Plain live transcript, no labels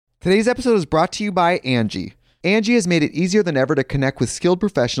Today's episode is brought to you by Angie. Angie has made it easier than ever to connect with skilled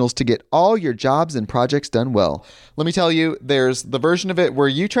professionals to get all your jobs and projects done well. Let me tell you, there's the version of it where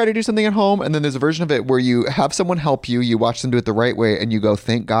you try to do something at home, and then there's a version of it where you have someone help you, you watch them do it the right way, and you go,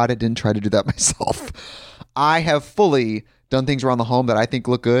 thank God I didn't try to do that myself. I have fully done things around the home that I think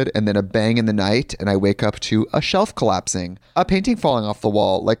look good, and then a bang in the night, and I wake up to a shelf collapsing, a painting falling off the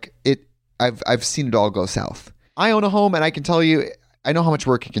wall. I've seen it all go south. I own a home, and I can tell you, I know how much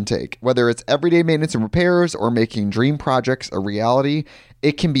work it can take. Whether it's everyday maintenance and repairs or making dream projects a reality,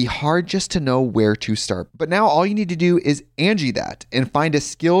 it can be hard just to know where to start. But now all you need to do is Angie that and find a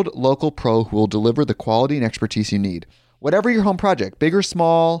skilled local pro who will deliver the quality and expertise you need. Whatever your home project, big or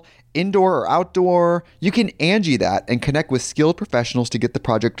small, indoor or outdoor, you can Angie that and connect with skilled professionals to get the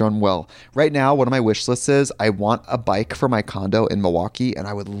project done well. Right now, one of my wish lists is I want a bike for my condo in Milwaukee, and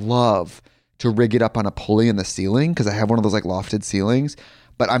I would love to rig it up on a pulley in the ceiling because I have one of those like lofted ceilings,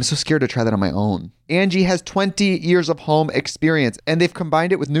 but I'm so scared to try that on my own. Angie has 20 years of home experience, and they've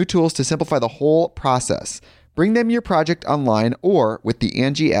combined it with new tools to simplify the whole process. Bring them your project online or with the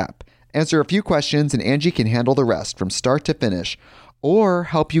Angie app. Answer a few questions and Angie can handle the rest from start to finish, or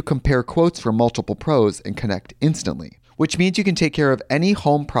help you compare quotes from multiple pros and connect instantly, which means you can take care of any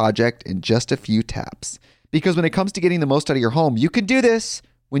home project in just a few taps. Because when it comes to getting the most out of your home, you can do this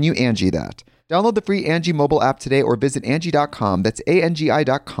when you Angie that. Download the free Angie mobile app today or visit Angie.com. That's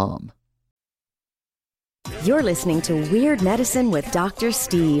ANGI.com. You're listening to Weird Medicine with Dr.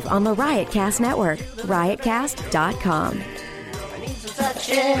 Steve on the Riotcast Network, riotcast.com. I need some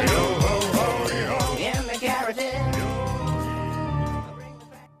touching in the carotid.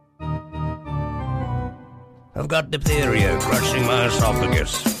 I've got diphtheria crushing my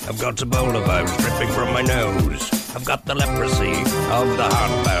esophagus. I've got Ebola virus dripping from my nose. I've got the leprosy of the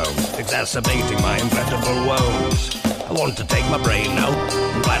heart valve, exacerbating my incredible woes. I want to take my brain out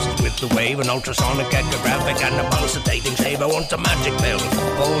and blast it with the wave, an ultrasonic, echographic, and a pulsating shave. I want a magic pill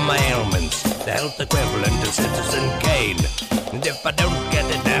for all my ailments, the health equivalent of Citizen Kane. And if I don't get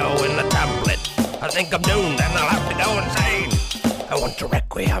it now in a tablet, I think I'm doomed and I'll have to go insane. I want a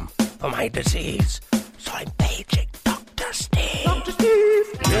requiem for my disease, so I'm paging Dr. Steve. Dr. Steve!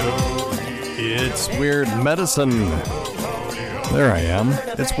 It's Weird Medicine. There I am.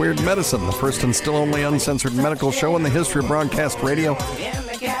 It's Weird Medicine, the first and still only uncensored medical show in the history of broadcast radio.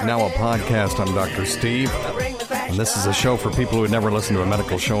 Now a podcast. I'm Dr. Steve. And this is a show for people who would never listen to a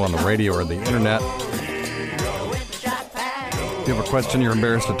medical show on the radio or the internet. If you have a question you're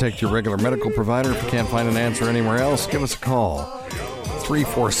embarrassed to take to your regular medical provider, if you can't find an answer anywhere else, give us a call.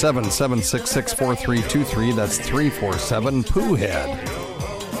 347-766-4323. That's 347-POOHEAD.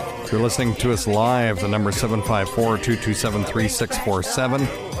 If you're listening to us live, the number is 754-227-3647.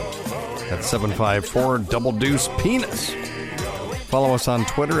 That's 754-double-deuce-penis. Follow us on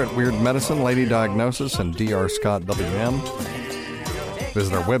Twitter at Weird Medicine, Lady Diagnosis, and Dr. Scott WM.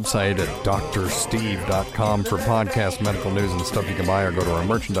 Visit our website at drsteve.com for podcast, medical news, and stuff you can buy, or go to our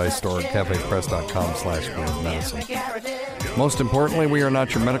merchandise store at cafepress.com/weirdmedicine. Most importantly, we are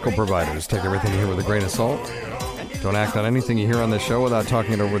not your medical providers. Take everything you hear with a grain of salt. Don't act on anything you hear on this show without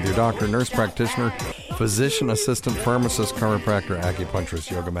talking it over with your doctor, nurse practitioner, physician assistant, pharmacist, chiropractor, acupuncturist,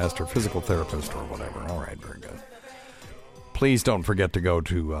 yoga master, physical therapist, or whatever. All right, very good. Please don't forget to go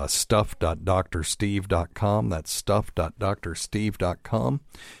to stuff.drsteve.com. That's stuff.drsteve.com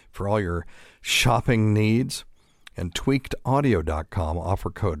for all your shopping needs. And tweakedaudio.com.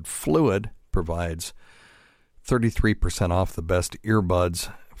 Offer code FLUID provides 33% off the best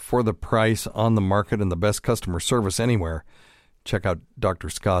earbuds for the price on the market and the best customer service anywhere. Check out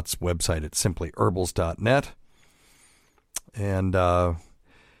Dr. Scott's website at simplyherbals.net. And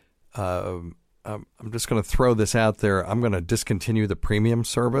I'm just going to throw this out there. I'm going to discontinue the premium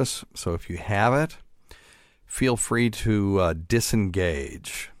service. So if you have it, feel free to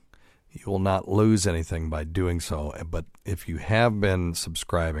disengage. You will not lose anything by doing so. But if you have been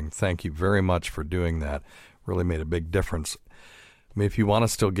subscribing, thank you very much for doing that. Really made a big difference. I mean, if you want to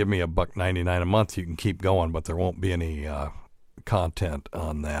still give me $1.99 a month, you can keep going, but there won't be any content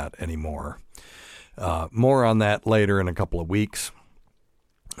on that anymore. More on that later in a couple of weeks.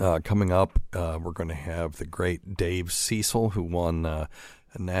 Coming up, we're going to have the great Dave Cecil, who won a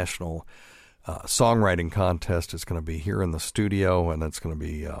national songwriting contest, is going to be here in the studio, and it's going to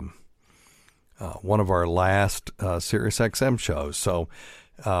be one of our last SiriusXM shows. So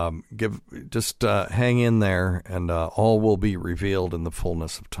hang in there, and all will be revealed in the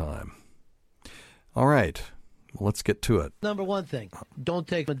fullness of time. All right. Well, let's get to it. Number one thing, don't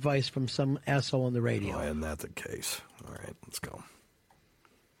take advice from some asshole on the radio. Oh, isn't that the case? All right, let's go.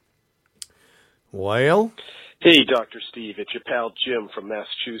 Well? Hey, Dr. Steve, it's your pal Jim from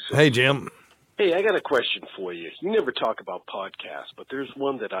Massachusetts. Hey, Jim. Hey, I got a question for you. You never talk about podcasts, but there's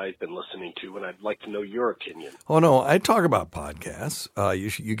one that I've been listening to, and I'd like to know your opinion. Oh, no, I talk about podcasts.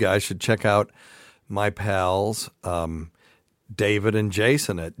 You guys should check out my pals, David and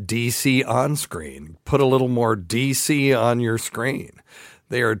Jason at DC On Screen. Put a little more DC on your screen.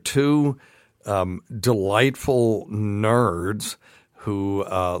 They are two delightful nerds who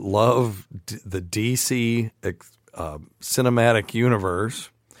love the DC cinematic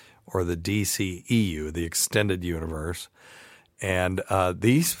universe, or the DCEU, the extended universe. And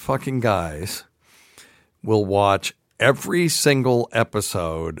these fucking guys will watch every single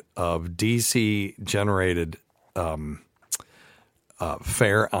episode of DC-generated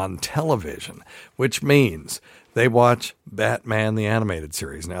fare on television, which means they watch Batman the Animated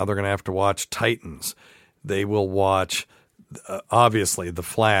Series. Now they're going to have to watch Titans. They will watch, obviously, The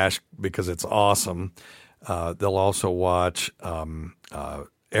Flash because it's awesome. They'll also watch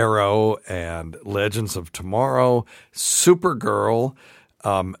Arrow and Legends of Tomorrow, Supergirl.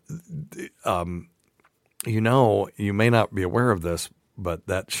 You may not be aware of this, but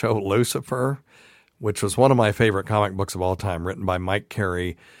that show Lucifer, which was one of my favorite comic books of all time, written by Mike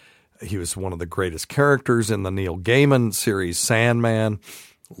Carey. He was one of the greatest characters in the Neil Gaiman series Sandman.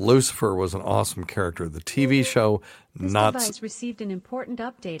 Lucifer was an awesome character. The TV show, This device received an important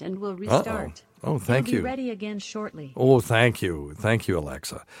update and will restart. Oh, thank you. It'll be ready again shortly. Oh, thank you. Thank you,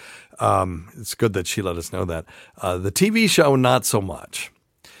 Alexa. It's good that she let us know that. The TV show, not so much.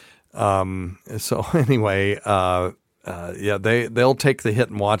 So anyway, they'll take the hit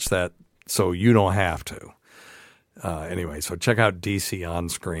and watch that so you don't have to. Anyway, so check out DC On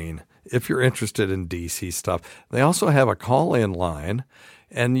Screen if you're interested in DC stuff. They also have a call-in line,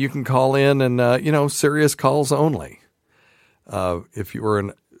 and you can call in and, serious calls only. If you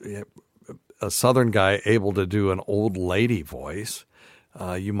were a Southern guy able to do an old lady voice,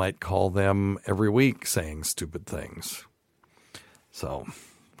 you might call them every week saying stupid things. So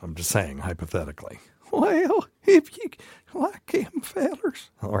I'm just saying, hypothetically. Well, if you like him fellers.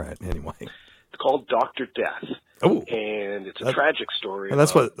 All right, anyway. It's called Dr. Death. Oh. And it's a tragic story. And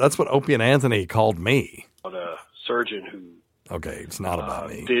that's what Opie and Anthony called me. About a surgeon who... Okay, it's not about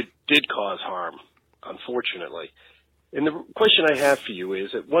me. Did cause harm, unfortunately. And the question I have for you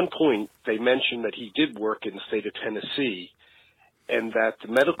is, at one point, they mentioned that he did work in the state of Tennessee, and that the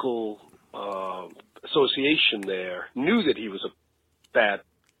medical association there knew that he was a bad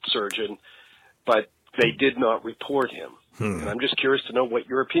surgeon, but they did not report him. And I'm just curious to know what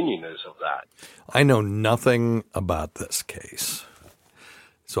your opinion is of that. I know nothing about this case,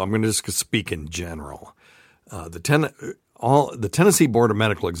 so I'm going to just speak in general. The Tennessee Board of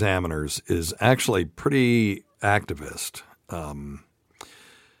Medical Examiners is actually pretty activist, and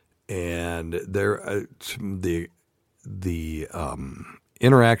the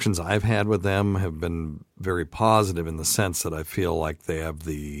interactions I've had with them have been very positive in the sense that I feel like they have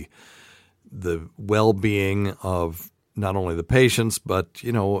the well-being of not only the patients but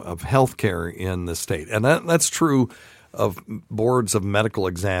of healthcare in the state, and that's true of boards of medical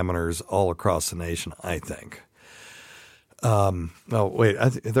examiners all across the nation, I think. Wait,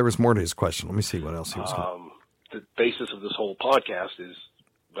 there was more to his question. Let me see what else he was going. The basis of this whole podcast is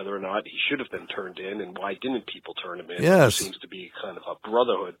whether or not he should have been turned in, and why didn't people turn him in? Yes. There seems to be kind of a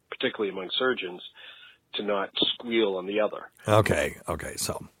brotherhood, particularly among surgeons, to not squeal on the other. Okay,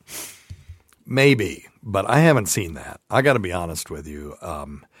 so maybe, but I haven't seen that. I got to be honest with you.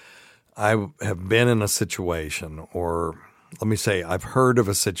 I have been in a situation, or let me say I've heard of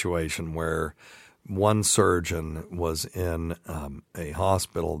a situation where one surgeon was in a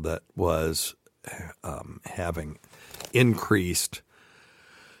hospital that was having increased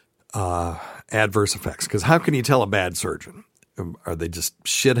adverse effects. Because how can you tell a bad surgeon? Are they just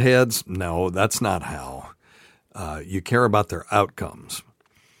shitheads? No, that's not how. You care about their outcomes.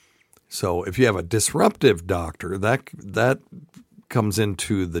 So if you have a disruptive doctor, that comes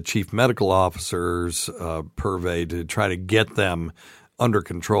into the chief medical officer's purvey to try to get them under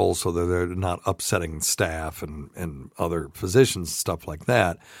control so that they're not upsetting staff and other physicians and stuff like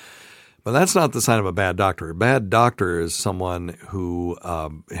that. But that's not the sign of a bad doctor. A bad doctor is someone who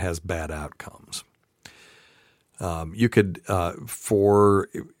has bad outcomes. You could, for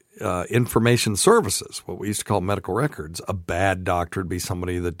information services, what we used to call medical records, a bad doctor would be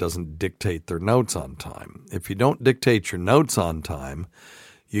somebody that doesn't dictate their notes on time. If you don't dictate your notes on time,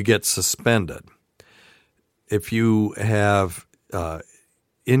 you get suspended. If you have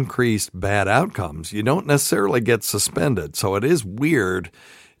increased bad outcomes, you don't necessarily get suspended. So it is weird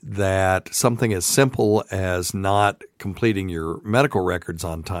that something as simple as not completing your medical records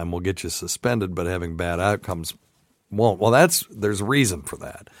on time will get you suspended, but having bad outcomes won't. Well, there's a reason for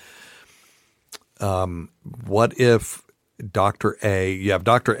that. What if Dr. A, you have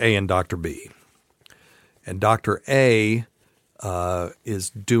Dr. A and Dr. B, and Dr. A is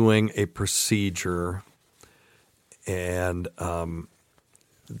doing a procedure and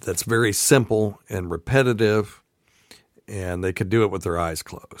that's very simple and repetitive, and they could do it with their eyes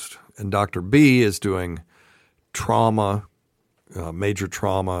closed. And Dr. B is doing trauma, major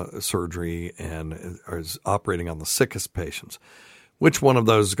trauma surgery, and is operating on the sickest patients. Which one of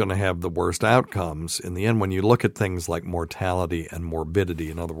those is going to have the worst outcomes in the end when you look at things like mortality and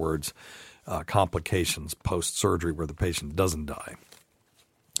morbidity, in other words, complications post-surgery where the patient doesn't die?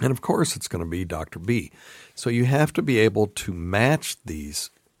 And of course, it's going to be Dr. B. So you have to be able to match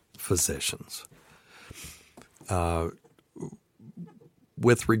these physicians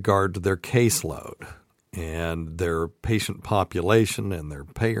with regard to their caseload and their patient population and their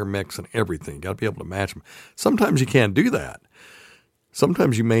payer mix and everything. You got to be able to match them. Sometimes you can't do that.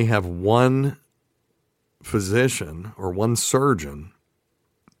 Sometimes you may have one physician or one surgeon,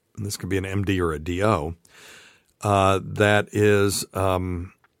 and this could be an MD or a DO, that is, well,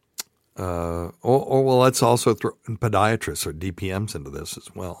 let's also throw podiatrists or DPMs into this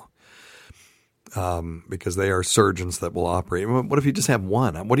as well, because they are surgeons that will operate. What if you just have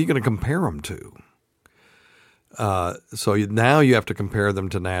one? What are you going to compare them to? So now you have to compare them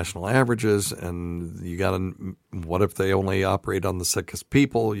to national averages, and you got to, what if they only operate on the sickest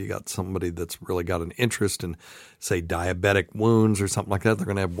people? You got somebody that's really got an interest in, say, diabetic wounds or something like that. They're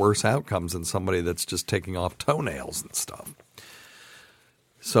going to have worse outcomes than somebody that's just taking off toenails and stuff.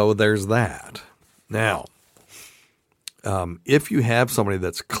 So there's that. Now, if you have somebody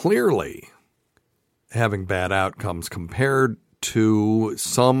that's clearly having bad outcomes compared to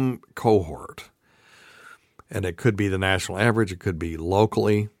some cohort, and it could be the national average, it could be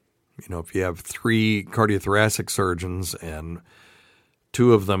locally. You know, if you have 3 cardiothoracic surgeons and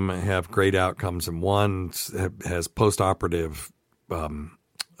 2 of them have great outcomes and one has postoperative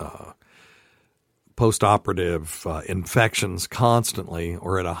infections constantly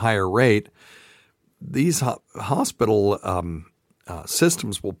or at a higher rate, these hospital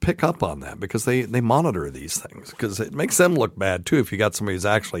systems will pick up on that because they monitor these things, because it makes them look bad too if you got somebody who's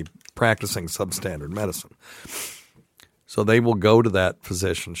actually practicing substandard medicine. So they will go to that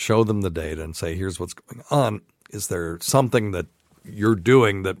physician, show them the data, and say, here's what's going on. Is there something that you're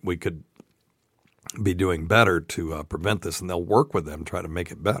doing that we could be doing better to prevent this? And they'll work with them, try to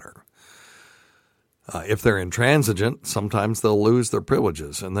make it better. If they're intransigent, sometimes they'll lose their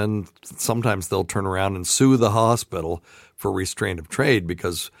privileges, and then sometimes they'll turn around and sue the hospital for restraint of trade,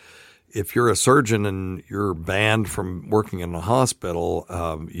 because if you're a surgeon and you're banned from working in a hospital,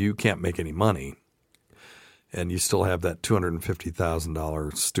 you can't make any money, and you still have that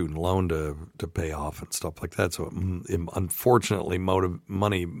 $250,000 student loan to pay off and stuff like that. So it unfortunately,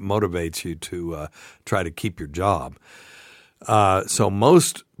 money motivates you to try to keep your job. So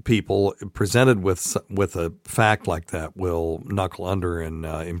most people presented with a fact like that will knuckle under and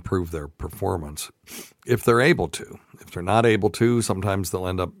improve their performance if they're able to. If they're not able to, sometimes they'll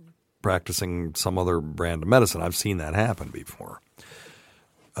end up practicing some other brand of medicine. I've seen that happen before,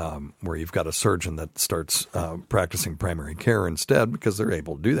 where you've got a surgeon that starts practicing primary care instead because they're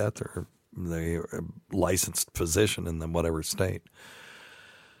able to do that. They're a licensed physician in whatever state.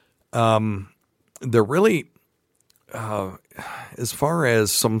 They're really as far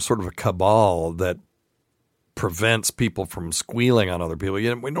as some sort of a cabal that prevents people from squealing on other people.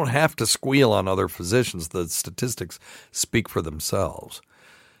 We don't have to squeal on other physicians. The statistics speak for themselves.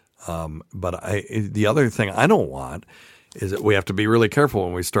 But the other thing I don't want is that we have to be really careful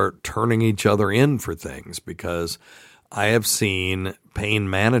when we start turning each other in for things, because I have seen pain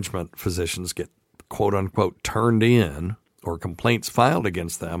management physicians get quote unquote turned in or complaints filed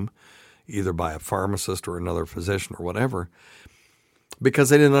against them either by a pharmacist or another physician or whatever, because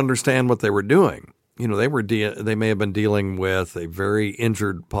they didn't understand what they were doing. You know, they may have been dealing with a very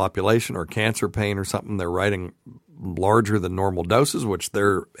injured population or cancer pain or something. They're writing larger than normal doses, which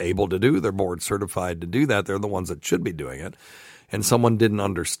they're able to do. They're board certified to do that. They're the ones that should be doing it. And someone didn't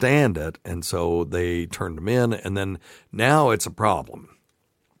understand it, and so they turned them in, and then now it's a problem.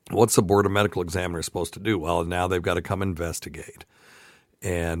 What's the Board of Medical Examiners supposed to do? Well, now they've got to come investigate.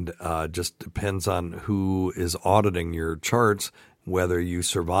 And just depends on who is auditing your charts whether you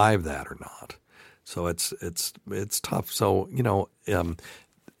survive that or not. So it's tough. So, you know, I'm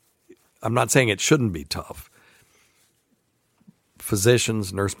not saying it shouldn't be tough.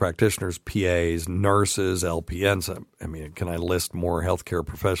 physicians, nurse practitioners, PAs, nurses, LPNs, I mean, can I list more healthcare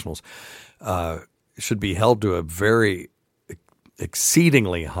professionals, should be held to a very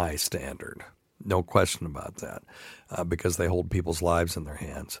exceedingly high standard. No question about that, because they hold people's lives in their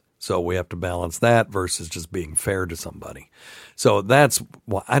hands. So we have to balance that versus just being fair to somebody. So that's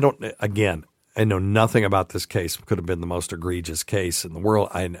why I know nothing about this case. It could have been the most egregious case in the world.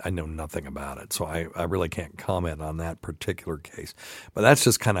 I know nothing about it. So I really can't comment on that particular case. But that's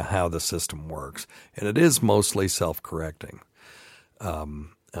just kind of how the system works. And it is mostly self-correcting. And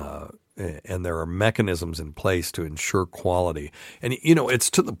there are mechanisms in place to ensure quality. And, it's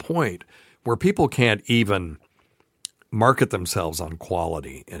to the point where people can't even market themselves on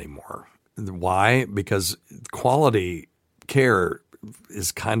quality anymore. Why? Because quality care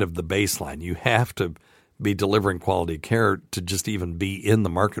is kind of the baseline. You have to be delivering quality care to just even be in the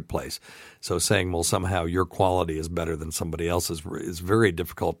marketplace. So saying, well, somehow your quality is better than somebody else's is very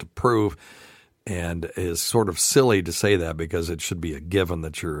difficult to prove, and is sort of silly to say that because it should be a given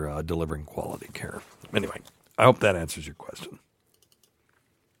that you're delivering quality care. Anyway, I hope that answers your question.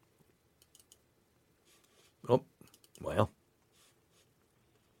 Oh, well.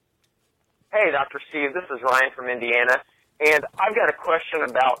 Hey, Dr. Steve, this is Ryan from Indiana, and I've got a question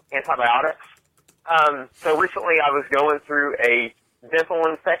about antibiotics. So recently I was going through a dental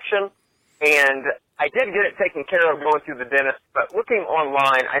infection, and I did get it taken care of going through the dentist, but looking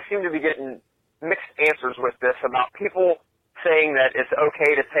online, I seem to be getting mixed answers with this about people saying that it's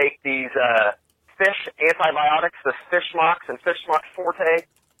okay to take these fish antibiotics, the Fishmox and Fishmox Forte.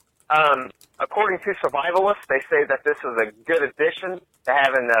 According to survivalists, they say that this is a good addition to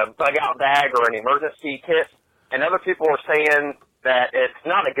having a bug-out bag or an emergency kit. And other people are saying that it's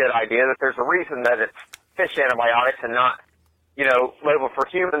not a good idea, that there's a reason that it's fish antibiotics and not, labeled for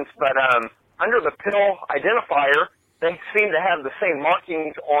humans. But under the pill identifier, they seem to have the same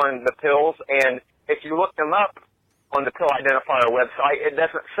markings on the pills. And if you look them up on the pill identifier website, it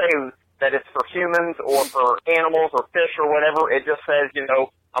doesn't say that it's for humans or for animals or fish or whatever. It just says,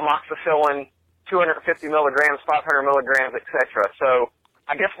 amoxicillin, 250 milligrams, 500 milligrams, etc. So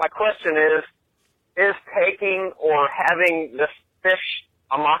I guess my question is taking or having this fish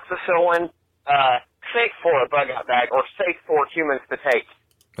amoxicillin safe for a bug-out bag or safe for humans to take?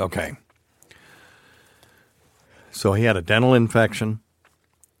 Okay. So he had a dental infection,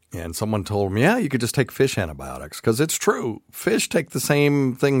 and someone told him, yeah, you could just take fish antibiotics, because it's true. Fish take the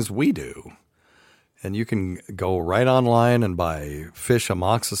same things we do. And you can go right online and buy fish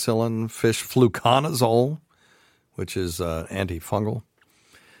amoxicillin, fish fluconazole, which is antifungal.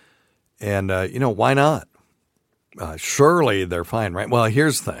 And, why not? Surely they're fine, right? Well,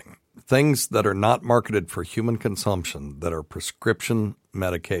 here's the thing. Things that are not marketed for human consumption, that are prescription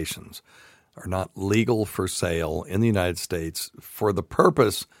medications, are not legal for sale in the United States for the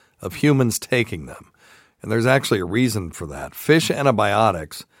purpose of humans taking them. And there's actually a reason for that. Fish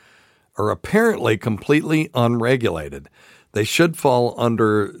antibiotics are apparently completely unregulated. They should fall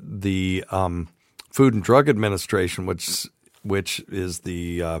under the Food and Drug Administration, which is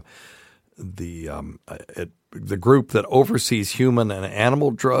the group that oversees human and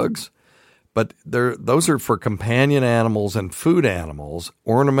animal drugs. But those are for companion animals and food animals.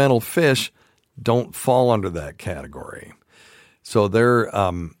 Ornamental fish don't fall under that category. So they're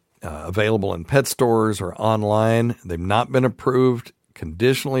available in pet stores or online. They've not been approved,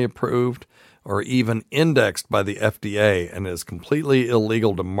 conditionally approved, or even indexed by the FDA, and it is completely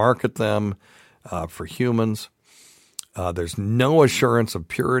illegal to market them for humans. There's no assurance of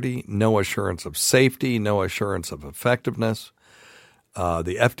purity, no assurance of safety, no assurance of effectiveness.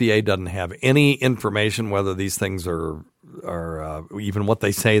 The FDA doesn't have any information whether these things are even what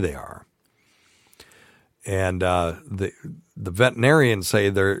they say they are. And the veterinarians say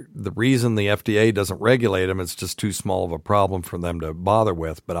the reason the FDA doesn't regulate them is just too small of a problem for them to bother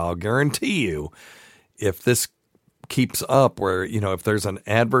with. But I'll guarantee you, if this keeps up, where if there's an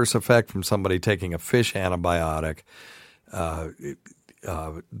adverse effect from somebody taking a fish antibiotic, the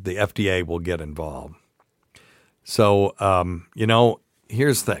FDA will get involved. So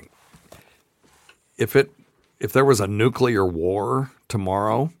here's the thing: if there was a nuclear war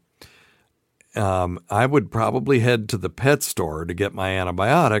tomorrow, I would probably head to the pet store to get my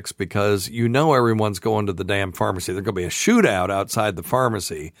antibiotics, because everyone's going to the damn pharmacy. There's going to be a shootout outside the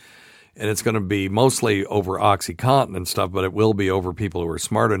pharmacy, and it's going to be mostly over OxyContin and stuff, but it will be over people who are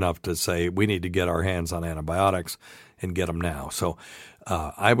smart enough to say, we need to get our hands on antibiotics and get them now. So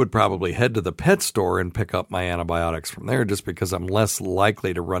I would probably head to the pet store and pick up my antibiotics from there, just because I'm less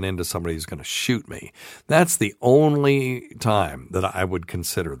likely to run into somebody who's going to shoot me. That's the only time that I would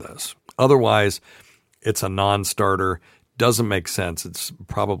consider this. Otherwise, it's a non-starter. doesn't make sense. It's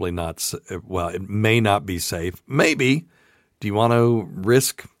probably not, well, it may not be safe. Maybe. Do you want to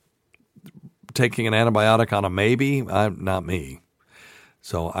risk taking an antibiotic on a maybe? Not me.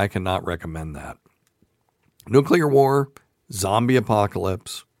 So I cannot recommend that. Nuclear war, zombie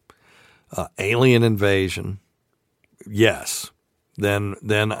apocalypse, alien invasion, yes. Then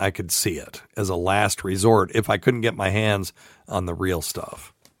I could see it as a last resort if I couldn't get my hands on the real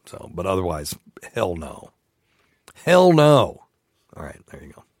stuff. So, but otherwise, hell no. Hell no. All right, there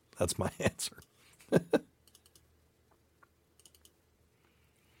you go. That's my answer.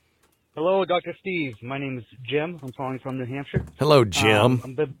 Hello, Dr. Steve. My name is Jim. I'm calling from New Hampshire. Hello, Jim.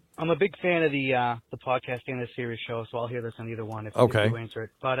 I'm a big fan of the podcast and the series show, so I'll hear this on either one if you answer it.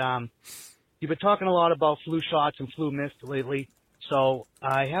 But you've been talking a lot about flu shots and flu mist lately. So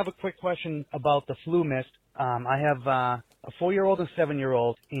I have a quick question about the flu mist. I have a 4-year-old and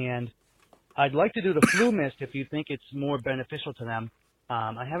 7-year-old, and I'd like to do the flu mist if you think it's more beneficial to them.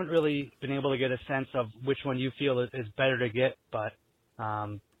 I haven't really been able to get a sense of which one you feel is better to get, but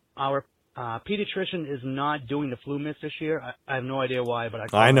our pediatrician is not doing the flu mist this year. I have no idea why,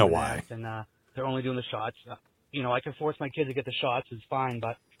 but I know why. And they're only doing the shots. I can force my kid to get the shots. It's fine,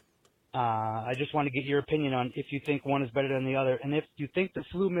 but I just want to get your opinion on if you think one is better than the other. And if you think the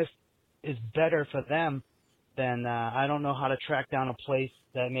flu mist is better for them, then I don't know how to track down a place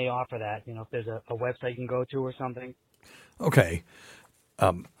that may offer that. If there's a website you can go to or something. Okay.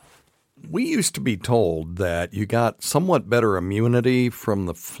 We used to be told that you got somewhat better immunity from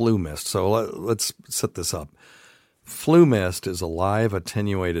the flu mist. So let's set this up. Flu mist is a live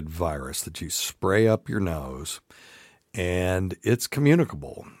attenuated virus that you spray up your nose, and it's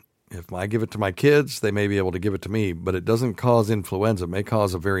communicable. If I give it to my kids, they may be able to give it to me, but it doesn't cause influenza. It may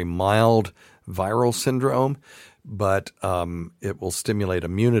cause a very mild viral syndrome, but it will stimulate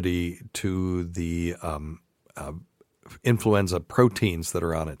immunity to the influenza proteins that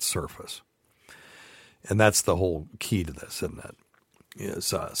are on its surface. And that's the whole key to this, isn't it?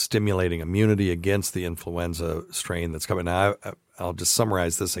 Is stimulating immunity against the influenza strain that's coming. Now, I'll just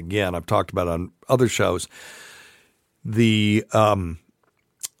summarize this again. I've talked about it on other shows. The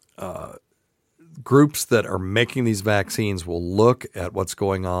groups that are making these vaccines will look at what's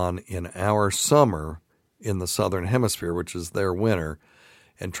going on in our summer in the southern hemisphere, which is their winter,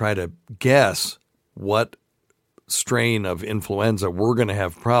 and try to guess what strain of influenza we're going to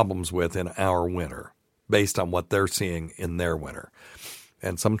have problems with in our winter based on what they're seeing in their winter.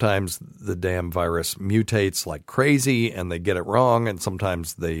 And sometimes the damn virus mutates like crazy and they get it wrong, and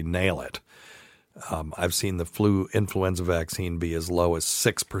sometimes they nail it. I've seen the flu influenza vaccine be as low as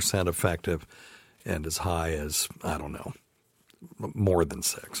 6% effective and as high as, I don't know, more than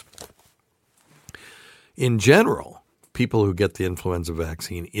 6. In general, people who get the influenza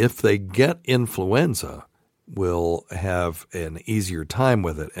vaccine, if they get influenza, will have an easier time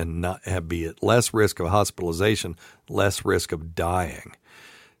with it and not be at less risk of hospitalization, less risk of dying.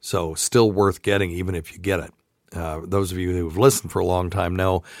 So still worth getting even if you get it. Those of you who have listened for a long time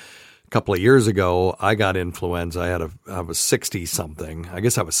know a couple of years ago I got influenza. I was 60-something. I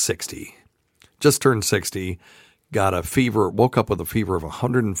guess I was 60. Just turned 60, got a fever, woke up with a fever of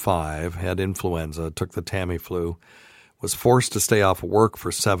 105, had influenza, took the Tamiflu, was forced to stay off of work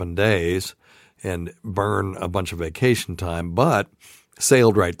for 7 days and burn a bunch of vacation time, but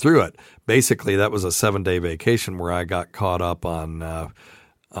sailed right through it. Basically, that was a 7-day vacation where I got caught up on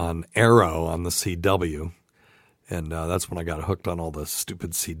Arrow on the CW, and that's when I got hooked on all the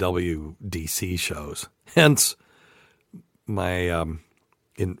stupid CW DC shows. Hence my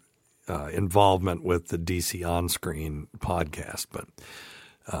involvement with the DC On-Screen podcast. But,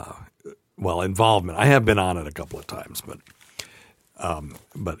 involvement. I have been on it a couple of times,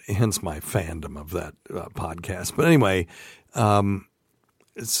 but hence my fandom of that podcast. But anyway,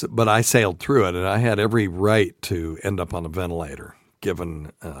 but I sailed through it, and I had every right to end up on a ventilator,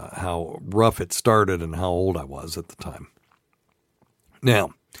 given how rough it started and how old I was at the time.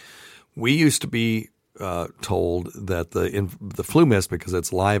 Now, we used to be told that the flu mist, because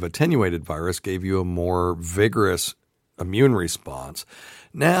it's live attenuated virus, gave you a more vigorous immune response.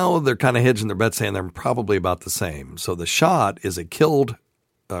 Now they're kind of hedging their bets, saying they're probably about the same. So the shot is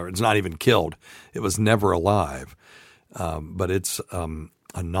it's not even killed. It was never alive, but it's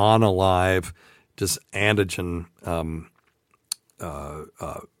a non-alive, just antigen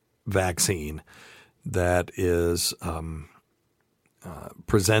vaccine that is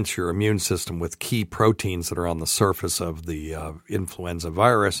presents your immune system with key proteins that are on the surface of the influenza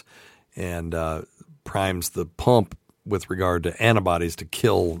virus and primes the pump with regard to antibodies to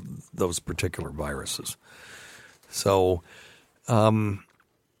kill those particular viruses. So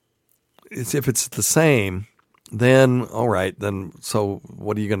if it's the same, then, all right, then so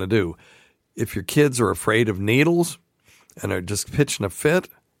what are you going to do? If your kids are afraid of needles and are just pitching a fit,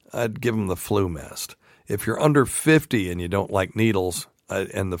 I'd give them the flu mist. If you're under 50 and you don't like needles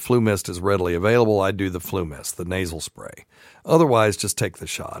and the flu mist is readily available, I'd do the flu mist, the nasal spray. Otherwise, just take the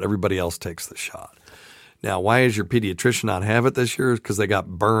shot. Everybody else takes the shot. Now, why does your pediatrician not have it this year? Because they got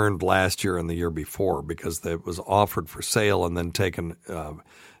burned last year and the year before because it was offered for sale and then taken,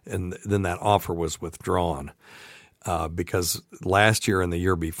 and then that offer was withdrawn. Because last year and the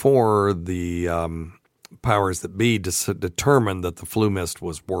year before, the powers that be determined that the flu mist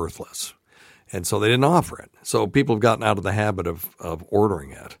was worthless. And so they didn't offer it. So people have gotten out of the habit of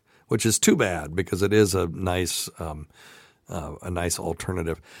ordering it, which is too bad because it is a nice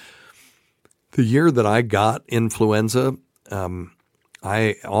alternative. The year that I got influenza,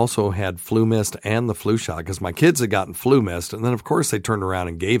 I also had flu mist and the flu shot because my kids had gotten flu mist. And then, of course, they turned around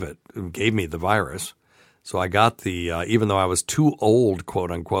and gave me the virus. So I got the, even though I was too old,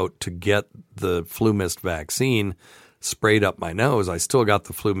 quote unquote, to get the flu mist vaccine sprayed up my nose, I still got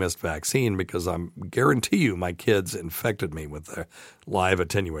the flu mist vaccine because I guarantee you my kids infected me with the live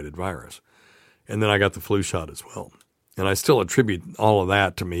attenuated virus. And then I got the flu shot as well. And I still attribute all of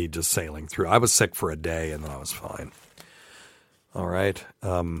that to me just sailing through. I was sick for a day and then I was fine. All right.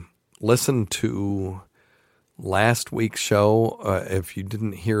 Listen to last week's show. If you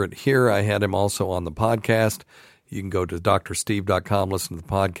didn't hear it here, I had him also on the podcast. You can go to drsteve.com, listen to the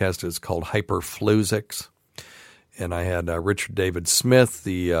podcast. It's called Hyperflusics. And I had Richard David Smith,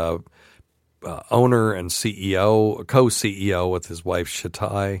 the owner and CEO, co-CEO with his wife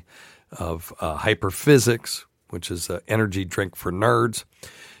Shatai of Hyperphysics, which is an energy drink for nerds.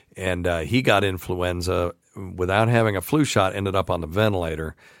 And he got influenza without having a flu shot, ended up on the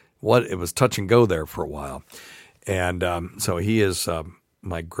ventilator. It was touch and go there for a while. And so he is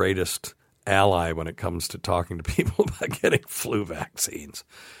my greatest ally when it comes to talking to people about getting flu vaccines.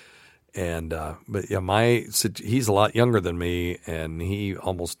 And but yeah, he's a lot younger than me, and he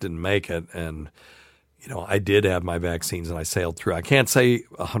almost didn't make it. And I did have my vaccines, and I sailed through. I can't say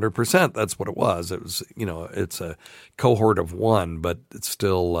 100% that's what it was. It was, it's a cohort of one, but it's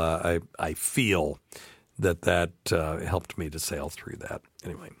still I feel that helped me to sail through that.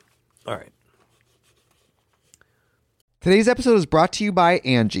 Anyway, all right. Today's episode is brought to you by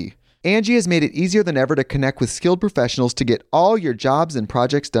Angie. Angie has made it easier than ever to connect with skilled professionals to get all your jobs and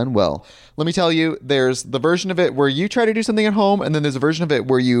projects done well. Let me tell you, there's the version of it where you try to do something at home, and then there's a version of it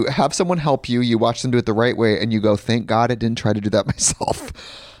where you have someone help you, you watch them do it the right way, and you go, thank God I didn't try to do that myself.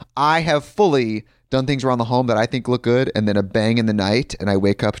 I have fully done things around the home that I think look good, and then a bang in the night, and I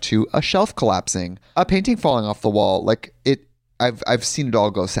wake up to a shelf collapsing, a painting falling off the wall. I've seen it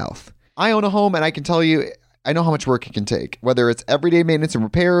all go south. I own a home, and I can tell you, I know how much work it can take. Whether it's everyday maintenance and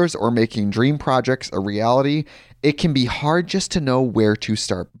repairs or making dream projects a reality, it can be hard just to know where to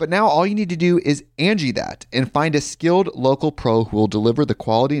start. But now all you need to do is Angie that and find a skilled local pro who will deliver the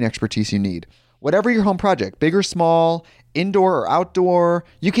quality and expertise you need. Whatever your home project, big or small, indoor or outdoor,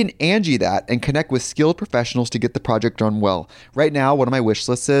 you can Angie that and connect with skilled professionals to get the project done well. Right now, one of my wish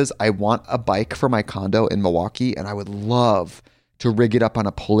lists is I want a bike for my condo in Milwaukee, and I would love to rig it up on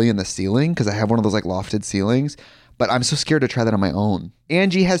a pulley in the ceiling because I have one of those lofted ceilings, but I'm so scared to try that on my own.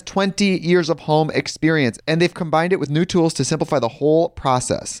 Angie has 20 years of home experience, and they've combined it with new tools to simplify the whole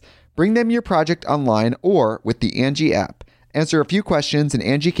process. Bring them your project online or with the Angie app. Answer a few questions and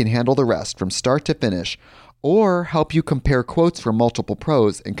Angie can handle the rest from start to finish, or help you compare quotes from multiple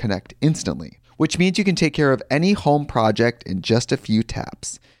pros and connect instantly, which means you can take care of any home project in just a few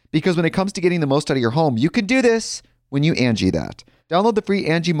taps. Because when it comes to getting the most out of your home, you can do this when you Angie that. Download the free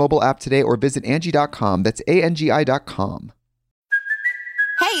Angie mobile app today or visit Angie.com. That's ANGI.com.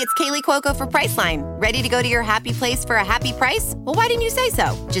 Hey, it's Kaylee Cuoco for Priceline. Ready to go to your happy place for a happy price? Well, why didn't you say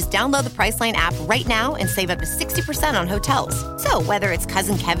so? Just download the Priceline app right now and save up to 60% on hotels. So whether it's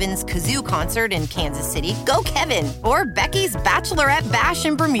Cousin Kevin's Kazoo Concert in Kansas City, go Kevin, or Becky's Bachelorette Bash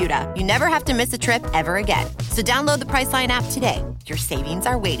in Bermuda, you never have to miss a trip ever again. So download the Priceline app today. Your savings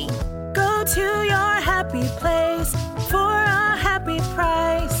are waiting. Go to your happy place for a happy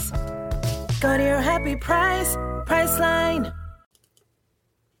price. Go to your happy price, Priceline.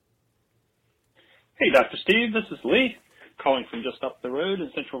 Hey, Dr. Steve, this is Lee, calling from just up the road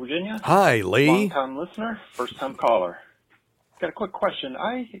in Central Virginia. Hi, Lee. Long-time listener, first-time caller. Got a quick question.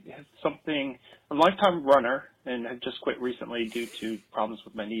 I have I'm a lifetime runner, and have just quit recently due to problems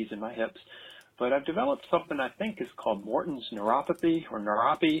with my knees and my hips. But I've developed something I think is called Morton's neuropathy, or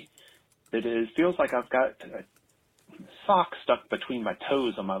neuropathy. It feels like I've got a sock stuck between my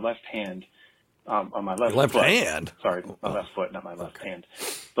toes on my left hand, on my left foot. Hand? Sorry, my left foot, not my left hand.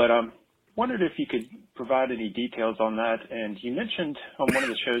 But wondered if you could provide any details on that. And you mentioned on one of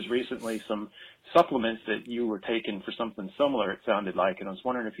the shows recently some supplements that you were taking for something similar, it sounded like, and I was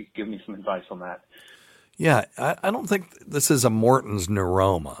wondering if you could give me some advice on that. Yeah, I don't think this is a Morton's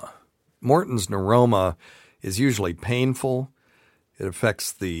neuroma. Morton's neuroma is usually painful. It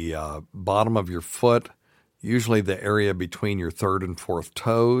affects the bottom of your foot, usually the area between your third and fourth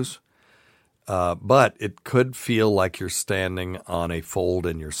toes. But it could feel like you're standing on a fold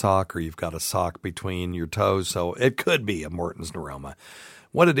in your sock, or you've got a sock between your toes. So it could be a Morton's neuroma.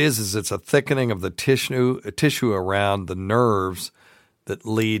 What it is it's a thickening of the tissue around the nerves that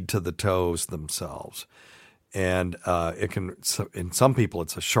lead to the toes themselves. And it can, in some people,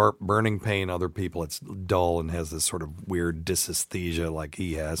 it's a sharp burning pain. Other people, it's dull and has this sort of weird dysesthesia like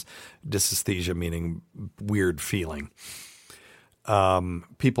he has. Dysesthesia meaning weird feeling.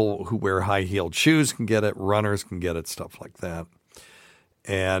 People who wear high-heeled shoes can get it. Runners can get it, stuff like that.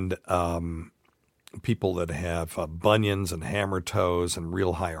 And people that have bunions and hammer toes and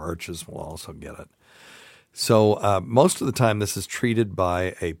real high arches will also get it. So most of the time this is treated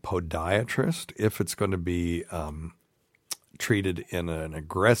by a podiatrist. If it's going to be treated in an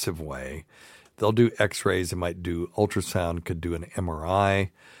aggressive way, they'll do x-rays, they might do ultrasound, could do an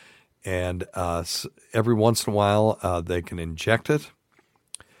MRI, and every once in a while they can inject it,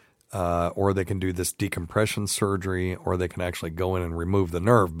 or they can do this decompression surgery, or they can actually go in and remove the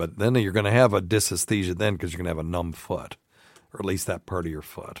nerve. But then you're going to have a dysesthesia then because you're going to have a numb foot, or at least that part of your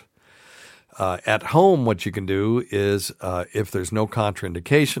foot. At home, what you can do is, if there's no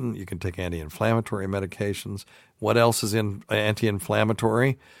contraindication, you can take anti-inflammatory medications. What else is in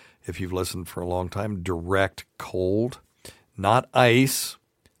anti-inflammatory? If you've listened for a long time, direct cold, not ice.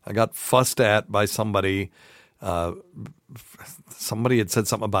 I got fussed at by somebody. Somebody had said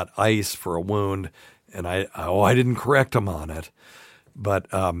something about ice for a wound, and I didn't correct them on it. But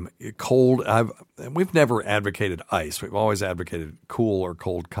cold, we've never advocated ice. We've always advocated cool or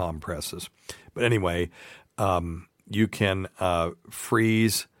cold compresses. But anyway, you can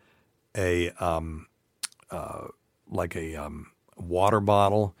freeze a water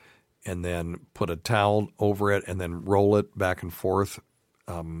bottle and then put a towel over it and then roll it back and forth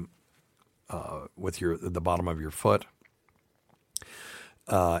with the bottom of your foot,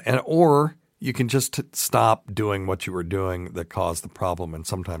 or you can just stop doing what you were doing that caused the problem, and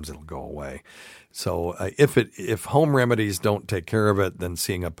sometimes it'll go away. So if home remedies don't take care of it, then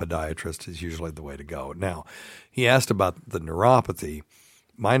seeing a podiatrist is usually the way to go. Now, he asked about the neuropathy.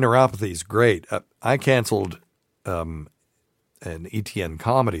 My neuropathy is great. I canceled an ETN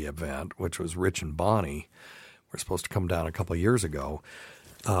comedy event, which was Rich and Bonnie. We're supposed to come down a couple of years ago.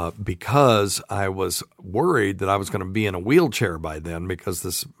 Because I was worried that I was going to be in a wheelchair by then, because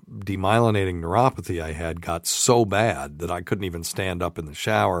this demyelinating neuropathy I had got so bad that I couldn't even stand up in the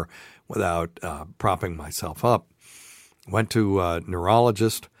shower without propping myself up. Went to a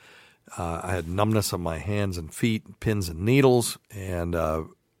neurologist. I had numbness of my hands and feet, pins and needles, and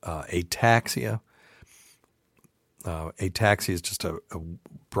ataxia. Ataxia is just a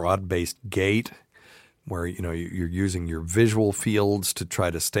broad-based gait, where you're using your visual fields to try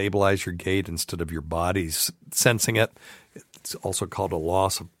to stabilize your gait instead of your body's sensing it. It's also called a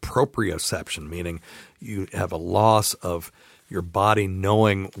loss of proprioception, meaning you have a loss of your body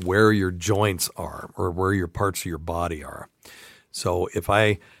knowing where your joints are or where your parts of your body are. So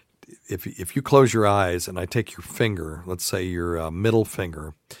if you close your eyes and I take your finger, let's say your middle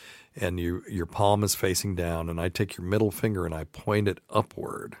finger, and your palm is facing down, and I take your middle finger and I point it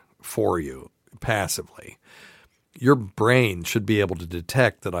upward for you, passively, your brain should be able to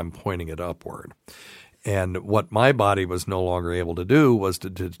detect that I'm pointing it upward. And what my body was no longer able to do was to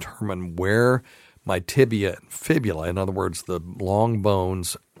determine where my tibia and fibula, in other words, the long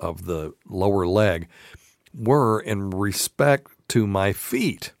bones of the lower leg, were in respect to my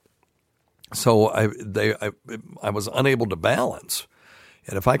feet. So I was unable to balance.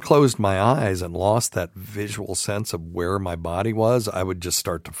 And if I closed my eyes and lost that visual sense of where my body was, I would just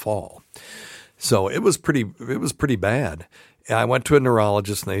start to fall. So it was pretty bad. I went to a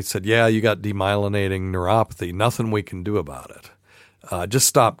neurologist and they said, yeah, you got demyelinating neuropathy. Nothing we can do about it. Just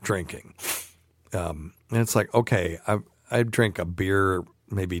stop drinking. And it's like, okay, I drink a beer,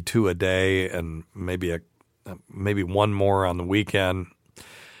 maybe 2 a day, and maybe one more on the weekend.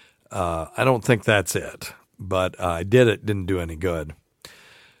 I don't think that's it, but I did it. Didn't do any good.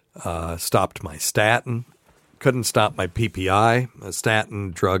 Stopped my statin. Couldn't stop my PPI. A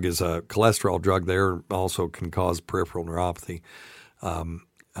statin drug is a cholesterol drug. There also can cause peripheral neuropathy.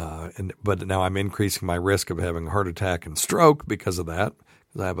 But now I'm increasing my risk of having a heart attack and stroke because of that.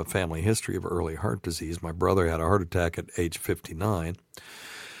 Because I have a family history of early heart disease. My brother had a heart attack at age 59.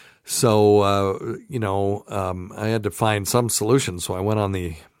 So, I had to find some solution. So I went on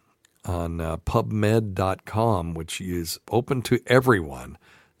PubMed.com, which is open to everyone.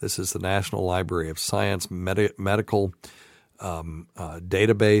 This is the National Library of Science medical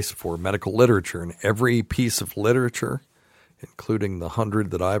database for medical literature. And every piece of literature, including the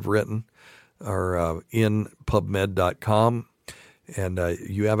 100 that I've written, are in PubMed.com, and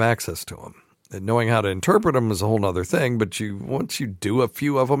you have access to them. And knowing how to interpret them is a whole other thing, but once you do a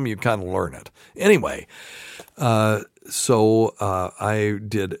few of them, you kind of learn it. Anyway, so I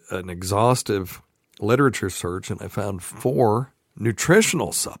did an exhaustive literature search, and I found 4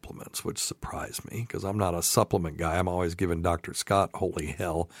 nutritional supplements, which surprised me because I'm not a supplement guy. I'm always giving Dr. Scott holy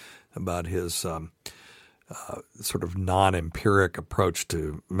hell about his sort of non-empiric approach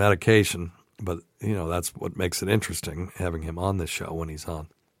to medication. But, that's what makes it interesting, having him on this show when he's on.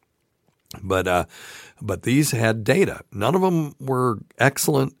 But these had data. None of them were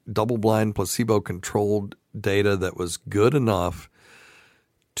excellent, double-blind, placebo-controlled data that was good enough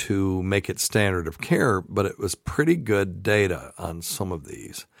to make it standard of care, but it was pretty good data on some of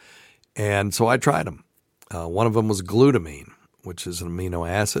these. And so I tried them. One of them was glutamine, which is an amino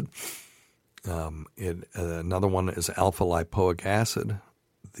acid. Another one is alpha-lipoic acid.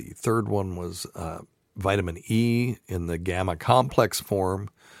 The third one was vitamin E in the gamma complex form.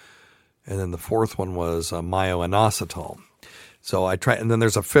 And then the fourth one was myo-inositol. So I tried, and then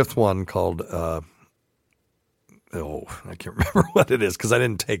there's a fifth one called, I can't remember what it is because I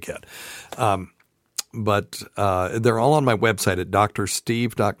didn't take it. But they're all on my website at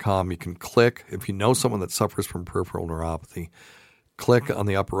drsteve.com. You can click, if you know someone that suffers from peripheral neuropathy, click on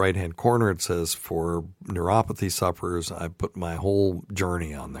the upper right-hand corner. It says for neuropathy sufferers. I put my whole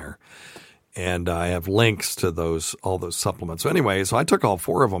journey on there. And I have links to all those supplements. So anyway, so I took all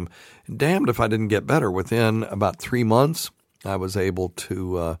 4 of them. Damned if I didn't get better. Within about 3 months, I was able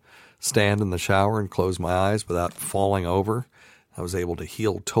to stand in the shower and close my eyes without falling over. I was able to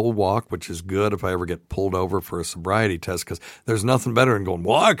heel toe walk, which is good if I ever get pulled over for a sobriety test, because there's nothing better than going,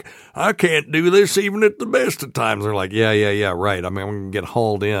 well, I can't do this even at the best of times. They're like, yeah, right. I mean, I'm going to get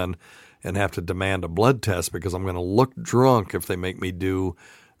hauled in and have to demand a blood test because I'm going to look drunk if they make me do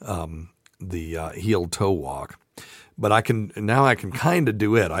the heel toe walk. But I can kind of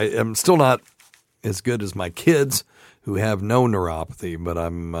do it. I am still not as good as my kids who have no neuropathy, but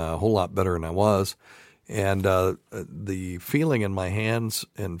I'm a whole lot better than I was. And the feeling in my hands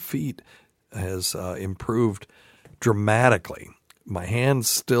and feet has improved dramatically. My hands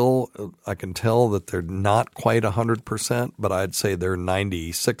still, I can tell that they're not quite 100%, but I'd say they're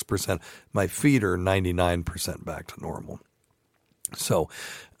 96%. My feet are 99% back to normal. So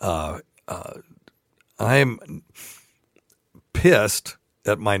I'm pissed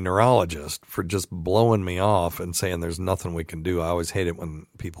at my neurologist for just blowing me off and saying there's nothing we can do. I always hate it when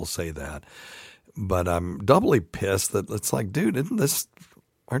people say that. But I'm doubly pissed that it's like, dude,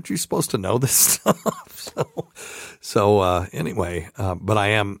 aren't you supposed to know this stuff? So anyway, but I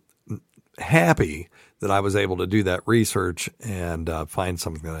am happy that I was able to do that research and find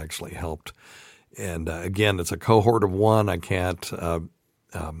something that actually helped. And again, it's a cohort of 1. I can't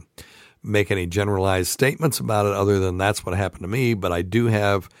make any generalized statements about it other than that's what happened to me. But I do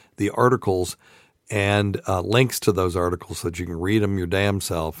have the articles and links to those articles so that you can read them your damn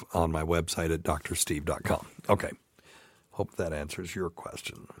self on my website at drsteve.com. Okay. Hope that answers your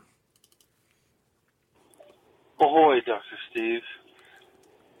question. Ahoy, Dr. Steve.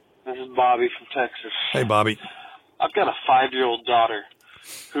 This is Bobby from Texas. Hey, Bobby. I've got a 5-year-old daughter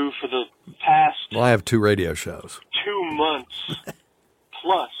who for the past... Well, I have 2 radio shows. 2 months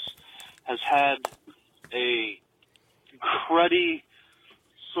plus has had a cruddy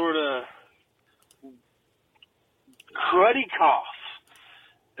cough.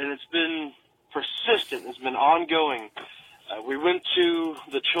 And it's been persistent. It's been ongoing. We went to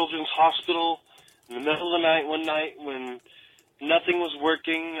the Children's Hospital in the middle of the night one night when nothing was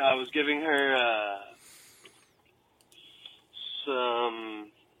working. I was giving her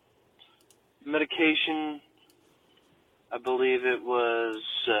some medication. I believe it was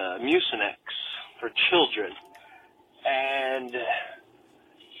Mucinex for children. And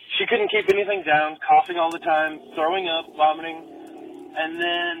she couldn't keep anything down, coughing all the time, throwing up, vomiting. And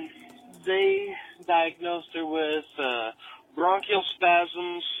then they diagnosed her with bronchial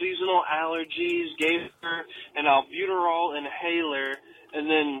spasms, seasonal allergies, gave her an albuterol inhaler, and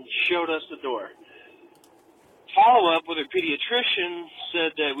then showed us the door. Follow-up with her pediatrician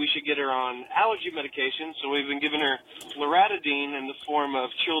said that we should get her on allergy medication, so we've been giving her loratadine in the form of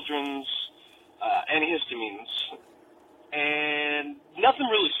children's antihistamines. And nothing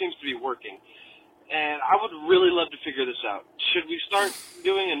really seems to be working. and I would really love to figure this out. Should we start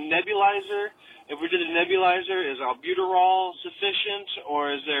doing a nebulizer? If we did a nebulizer, is albuterol sufficient,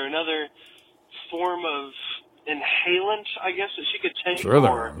 or is there another form of inhalant, I guess, that she could take? Sure,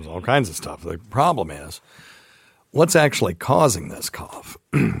 there's all kinds of stuff. The problem is, what's actually causing this cough?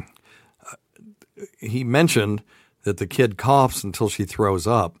 He mentioned that the kid coughs until she throws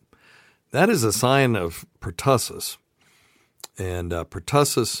up. That is a sign of pertussis. And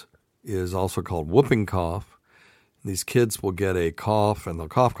pertussis is also called whooping cough. These kids will get a cough, and they'll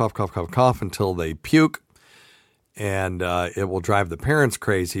cough, cough, cough, cough, cough until they puke. And it will drive the parents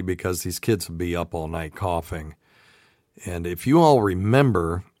crazy because these kids will be up all night coughing. And if you all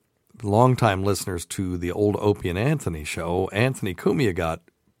remember, longtime listeners to the old Opie and Anthony show, Anthony Cumia got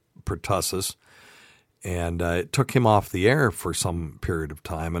pertussis, and it took him off the air for some period of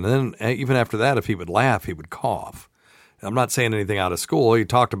time. And then even after that, if he would laugh, he would cough. I'm not saying anything out of school. He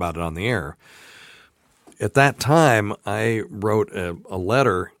talked about it on the air. At that time, I wrote a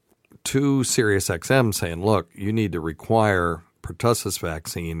letter to SiriusXM saying, look, you need to require pertussis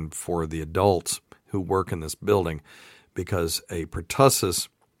vaccine for the adults who work in this building, because a pertussis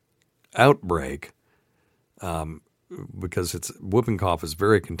outbreak, because it's whooping cough is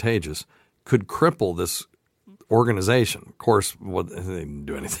very contagious, could cripple this organization. Of course, they didn't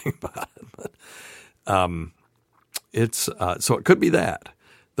do anything about it, but so it could be that.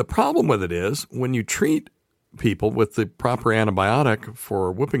 The problem with it is when you treat people with the proper antibiotic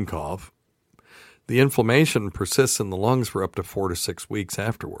for whooping cough, the inflammation persists in the lungs for up to 4 to 6 weeks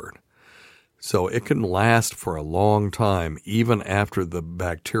afterward. So it can last for a long time, even after the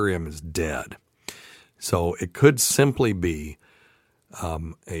bacterium is dead. So it could simply be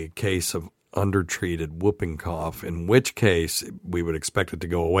a case of undertreated whooping cough, in which case we would expect it to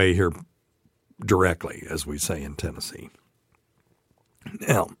go away here directly, as we say in Tennessee.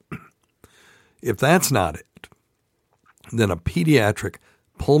 Now, if that's not it, then a pediatric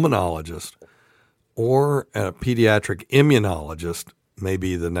pulmonologist or a pediatric immunologist may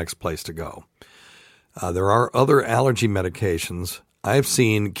be the next place to go. There are other allergy medications. I've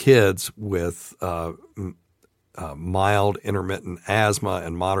seen kids with mild intermittent asthma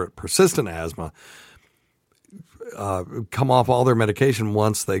and moderate persistent asthma come off all their medication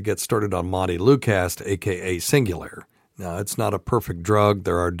once they get started on Montelukast, a.k.a. Singulair. Now, it's not a perfect drug.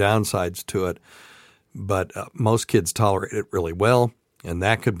 There are downsides to it, but most kids tolerate it really well, and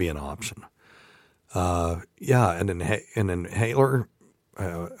that could be an option. An inhaler,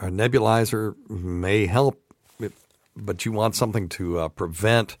 a nebulizer may help, but you want something to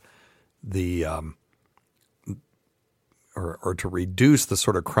prevent the or to reduce the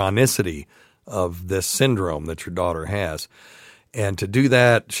sort of chronicity of this syndrome that your daughter has. And to do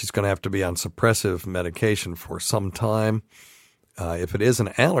that, she's going to have to be on suppressive medication for some time. If it is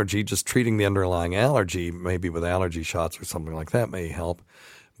an allergy, just treating the underlying allergy, maybe with allergy shots or something like that, may help.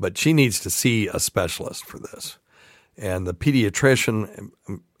 But she needs to see a specialist for this. And the pediatrician,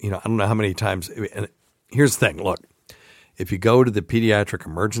 I don't know how many times. And here's the thing. Look, if you go to the pediatric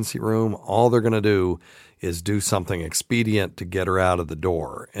emergency room, all they're going to do is do something expedient to get her out of the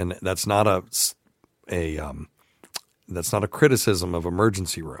door. And that's not that's not a criticism of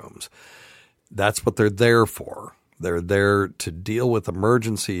emergency rooms. That's what they're there for. They're there to deal with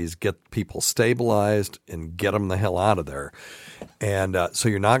emergencies, get people stabilized, and get them the hell out of there. And so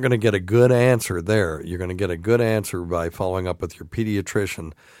you're not going to get a good answer there. You're going to get a good answer by following up with your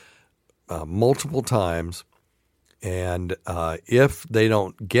pediatrician multiple times. And if they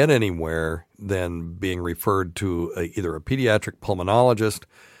don't get anywhere, then being referred to either a pediatric pulmonologist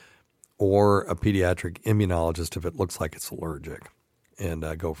or a pediatric immunologist if it looks like it's allergic, and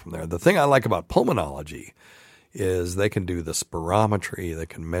go from there. The thing I like about pulmonology is they can do the spirometry, they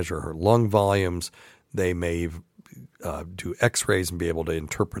can measure her lung volumes, they may do x-rays and be able to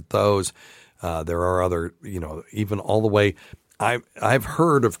interpret those. There are other, even all the way. I've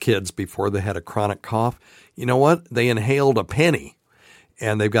heard of kids before they had a chronic cough. You know what? They inhaled a penny,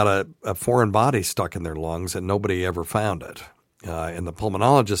 and they've got a foreign body stuck in their lungs, and nobody ever found it. And the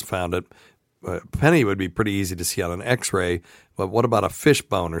pulmonologist found it. Penny would be pretty easy to see on an x-ray, but what about a fish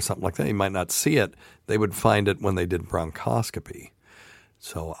bone or something like that? You might not see it. They would find it when they did bronchoscopy.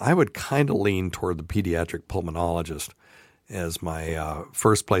 So I would kind of lean toward the pediatric pulmonologist as my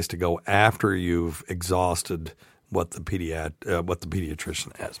first place to go after you've exhausted what the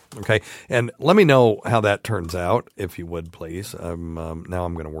pediatrician has. Okay, and let me know how that turns out, if you would, please. Now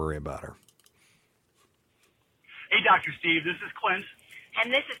I'm going to worry about her. Hey, Dr. Steve, this is Clint.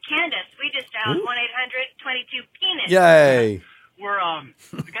 And this is Candace. We just dialed 1-800-22-PENIS. Yay! We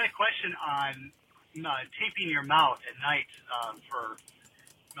got a question on taping your mouth at night for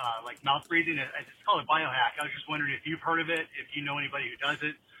like mouth breathing. It's called a biohack. I was just wondering if you've heard of it, if you know anybody who does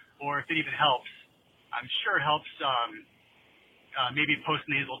it, or if it even helps. I'm sure it helps maybe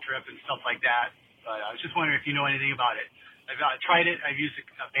post-nasal drip and stuff like that. But I was just wondering if you know anything about it. I've tried it. I've used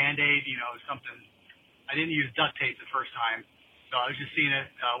a Band-Aid, something. I didn't use duct tape the first time. So I was just seeing it.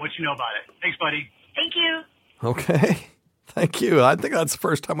 What you know about it. Thanks, buddy. Thank you. Okay. Thank you. I think that's the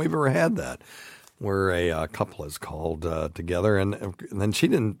first time we've ever had that, where a couple is called together. And then she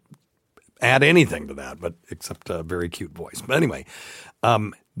didn't add anything to that, but except a very cute voice. But anyway,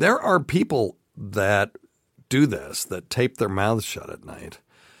 there are people that do this, that tape their mouths shut at night.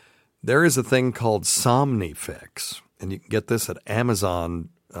 There is a thing called Somnifix, and you can get this at Amazon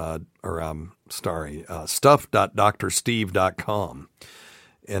stuff.drsteve.com.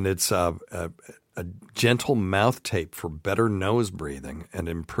 And it's a gentle mouth tape for better nose breathing and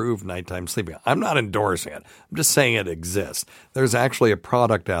improved nighttime sleeping. I'm not endorsing it. I'm just saying it exists. There's actually a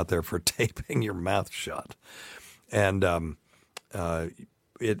product out there for taping your mouth shut. And it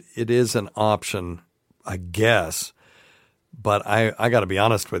is an option, I guess. But I got to be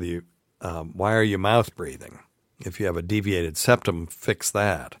honest with you. Why are you mouth breathing? If you have a deviated septum, fix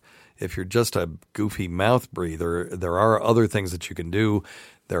that. If you're just a goofy mouth breather, there are other things that you can do.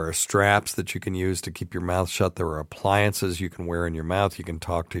 There are straps that you can use to keep your mouth shut. There are appliances you can wear in your mouth. You can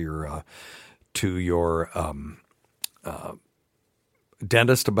talk to your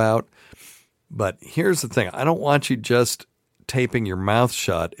dentist about. But here's the thing. I don't want you just taping your mouth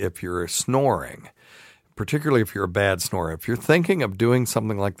shut if you're snoring, particularly if you're a bad snorer. If you're thinking of doing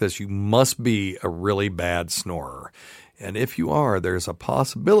something like this, you must be a really bad snorer. And if you are, there's a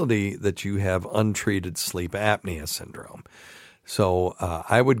possibility that you have untreated sleep apnea syndrome. So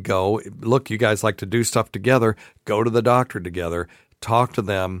I would go, look, you guys like to do stuff together, go to the doctor together, talk to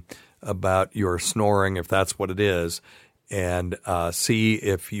them about your snoring, if that's what it is, and see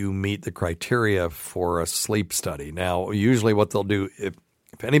if you meet the criteria for a sleep study. Now, usually what they'll do, if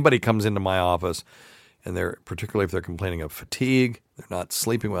anybody comes into my office, and particularly if they're complaining of fatigue, they're not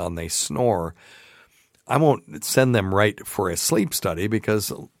sleeping well, and they snore, I won't send them right for a sleep study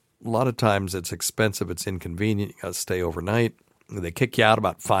because a lot of times it's expensive, it's inconvenient, you got to stay overnight. They kick you out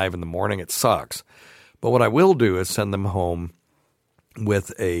about 5 in the morning. It sucks. But what I will do is send them home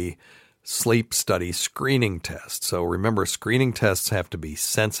with a sleep study screening test. So remember, screening tests have to be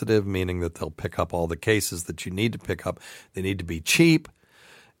sensitive, meaning that they'll pick up all the cases that you need to pick up. They need to be cheap.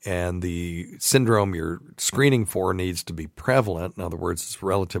 And the syndrome you're screening for needs to be prevalent. In other words, it's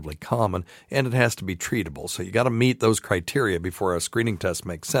relatively common, and it has to be treatable. So you got to meet those criteria before a screening test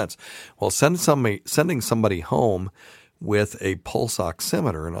makes sense. Well, sending somebody home with a pulse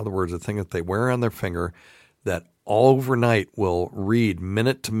oximeter, in other words, a thing that they wear on their finger that overnight will read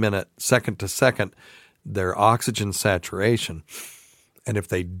minute to minute, second to second, their oxygen saturation. And if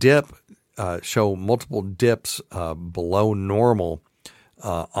they show multiple dips below normal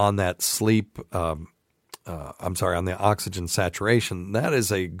on that on the oxygen saturation, that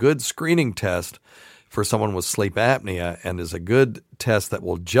is a good screening test for someone with sleep apnea and is a good test that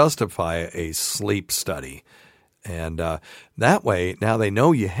will justify a sleep study. And that way, now they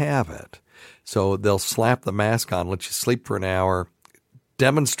know you have it. So they'll slap the mask on, let you sleep for an hour,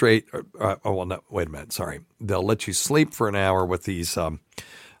 demonstrate They'll let you sleep for an hour with these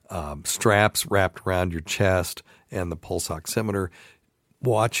straps wrapped around your chest and the pulse oximeter,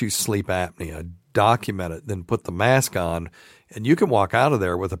 watch you sleep apnea, document it, then put the mask on, and you can walk out of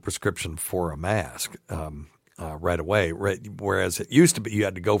there with a prescription for a mask right away. Whereas it used to be you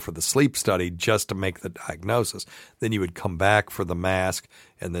had to go for the sleep study just to make the diagnosis. Then you would come back for the mask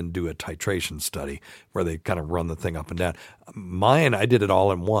and then do a titration study where they kind of run the thing up and down. Mine, I did it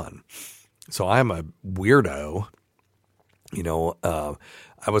all in one. So I'm a weirdo.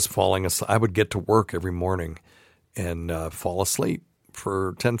 I was falling asleep. I would get to work every morning and fall asleep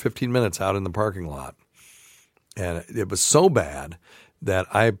for 10, 15 minutes out in the parking lot. And it was so bad that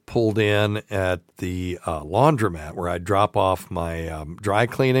I pulled in at the laundromat where I drop off my dry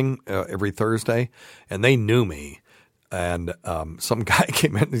cleaning every Thursday, and they knew me. And some guy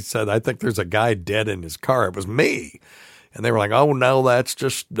came in and he said, "I think there's a guy dead in his car." It was me. And they were like, "Oh, no, that's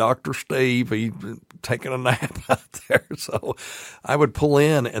just Dr. Steve. He's taking a nap out there." So I would pull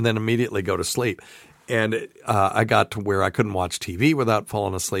in and then immediately go to sleep. And I got to where I couldn't watch TV without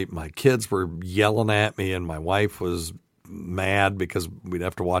falling asleep. My kids were yelling at me, and my wife was mad because we'd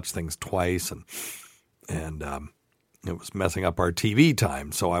have to watch things twice, and it was messing up our TV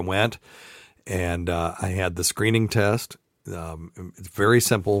time. So I went and I had the screening test. It's very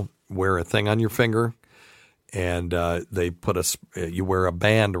simple. Wear a thing on your finger, and they put you wear a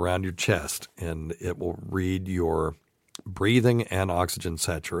band around your chest, and it will read your breathing and oxygen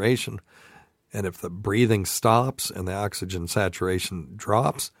saturation. And if the breathing stops and the oxygen saturation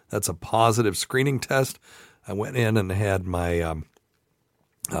drops, that's a positive screening test. I went in and had my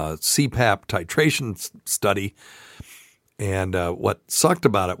CPAP titration study. And what sucked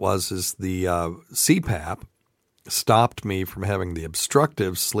about it is the CPAP stopped me from having the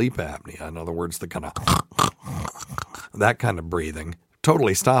obstructive sleep apnea. In other words, the kind of that kind of breathing.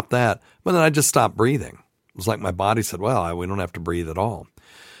 Totally stopped that. But then I just stopped breathing. It was like my body said, well, we don't have to breathe at all.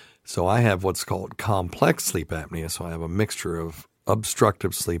 So I have what's called complex sleep apnea. So I have a mixture of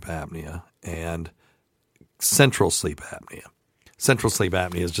obstructive sleep apnea and central sleep apnea. Central sleep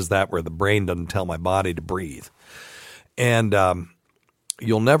apnea is just that where the brain doesn't tell my body to breathe. And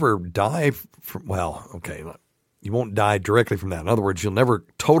you'll never die from, you won't die directly from that. In other words, you'll never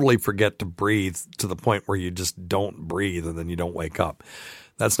totally forget to breathe to the point where you just don't breathe and then you don't wake up.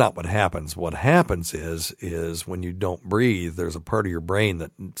 That's not what happens. What happens is when you don't breathe, there's a part of your brain that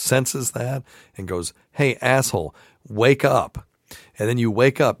senses that and goes, hey, asshole, wake up. And then you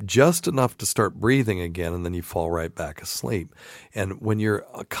wake up just enough to start breathing again, and then you fall right back asleep. And when you're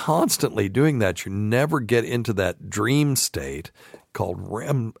constantly doing that, you never get into that dream state called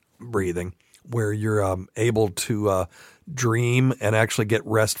REM breathing, where you're able to dream and actually get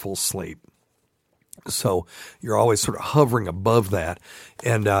restful sleep. So you're always sort of hovering above that.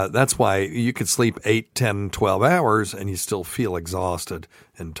 And that's why you could sleep 8, 10, 12 hours and you still feel exhausted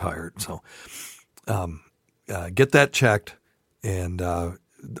and tired. So get that checked. And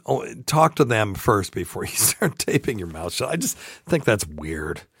talk to them first before you start taping your mouth shut. I just think that's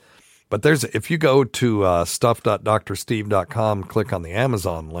weird. But if you go to stuff.drsteve.com, click on the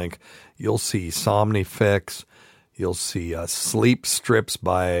Amazon link, you'll see Somnifix. You'll see sleep strips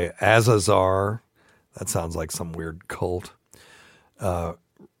by Azazar. That sounds like some weird cult.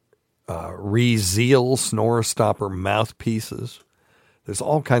 Rezeal snore stopper mouthpieces. There's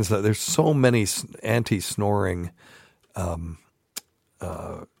all kinds of. There's so many anti-snoring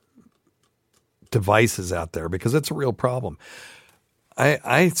devices out there because it's a real problem.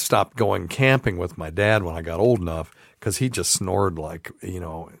 I stopped going camping with my dad when I got old enough because he just snored like an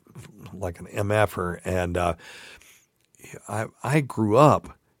MFer. And I grew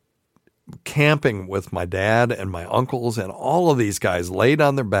up camping with my dad and my uncles, and all of these guys laid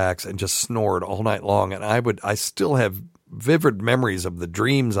on their backs and just snored all night long. And I still have vivid memories of the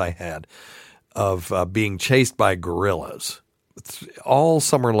dreams I had of being chased by gorillas all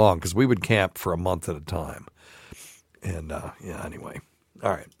summer long because we would camp for a month at a time. And anyway,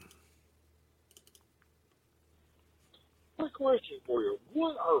 all right. My question for you: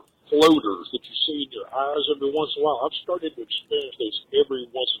 what are floaters that you see in your eyes every once in a while? I've started to experience this every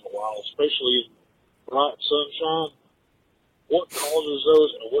once in a while, especially in bright sunshine. What causes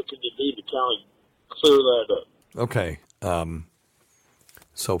those, and what can you do to kind of clear that up? Okay.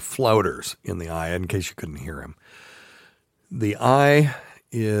 So floaters in the eye, in case you couldn't hear him. The eye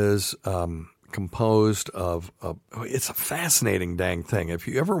is composed of it's a fascinating dang thing. If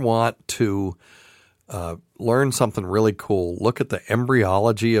you ever want to learn something really cool, look at the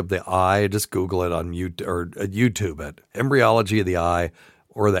embryology of the eye. Just Google it on YouTube it. Embryology of the eye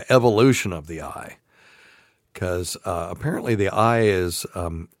or the evolution of the eye. Because apparently the eye is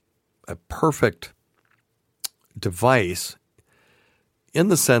a perfect device in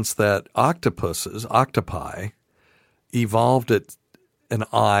the sense that octopi, evolved an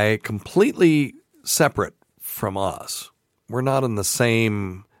eye completely separate from us. We're not in the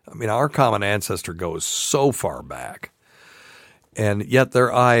same, our common ancestor goes so far back, and yet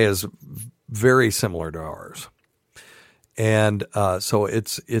their eye is very similar to ours. And so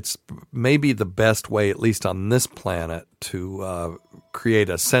it's maybe the best way, at least on this planet, to create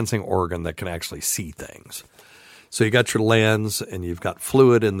a sensing organ that can actually see things. So you got your lens and you've got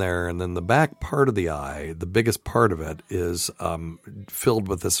fluid in there, and then the back part of the eye, the biggest part of it, is filled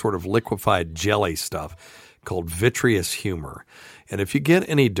with this sort of liquefied jelly stuff called vitreous humor. And if you get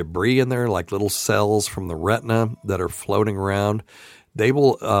any debris in there, like little cells from the retina that are floating around, they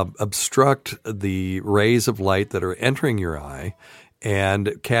will obstruct the rays of light that are entering your eye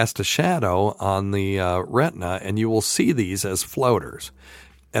and cast a shadow on the retina, and you will see these as floaters.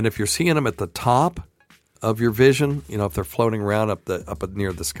 And if you're seeing them at the top of your vision, if they're floating around up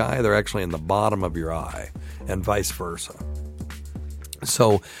near the sky, they're actually in the bottom of your eye, and vice versa.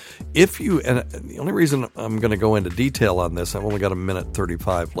 So and the only reason I'm going to go into detail on this, I've only got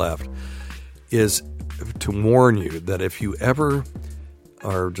 1:35 left, is to warn you that if you ever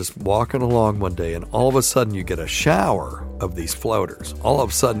are just walking along one day and all of a sudden you get a shower of these floaters, all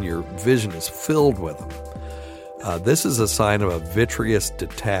of a sudden your vision is filled with them. This is a sign of a vitreous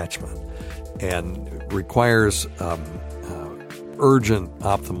detachment and requires urgent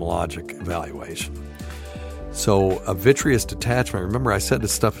ophthalmologic evaluation. So a vitreous detachment, remember I said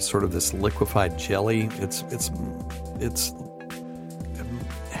this stuff is sort of this liquefied jelly. It's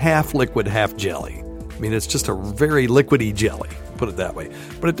half liquid, half jelly. I mean, it's just a very liquidy jelly, put it that way.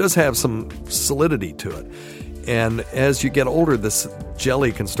 But it does have some solidity to it. And as you get older, this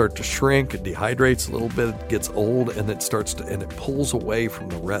jelly can start to shrink. It dehydrates a little bit, it gets old, and it pulls away from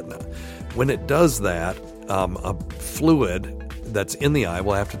the retina. When it does that, a fluid that's in the eye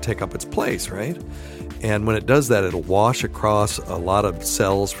will have to take up its place, right? And when it does that, it'll wash across a lot of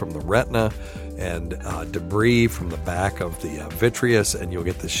cells from the retina and debris from the back of the vitreous, and you'll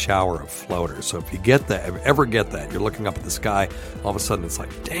get this shower of floaters. So if you ever get that, you're looking up at the sky, all of a sudden it's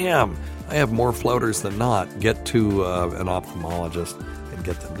like, damn, I have more floaters than not. Get to an ophthalmologist and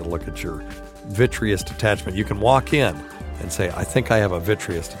get them to look at your vitreous detachment. You can walk in and say, I think I have a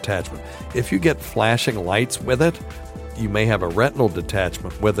vitreous detachment. If you get flashing lights with it, you may have a retinal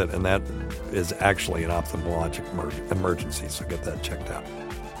detachment with it, and that is actually an ophthalmologic emergency, so get that checked out.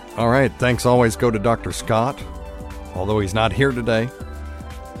 All right, thanks always go to Dr. Scott, although he's not here today.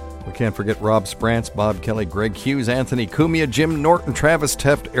 We can't forget Rob Sprance, Bob Kelly, Greg Hughes, Anthony Cumia, Jim Norton, Travis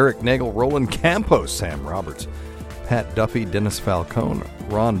Teft, Eric Nagel, Roland Campos, Sam Roberts, Pat Duffy, Dennis Falcone,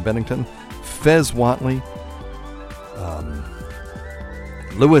 Ron Bennington, Fez Watley,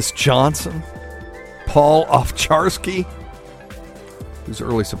 Lewis Johnson, Paul Ovcharski, whose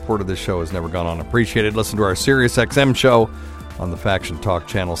early support of this show has never gone unappreciated. Listen to our SiriusXM show on the Faction Talk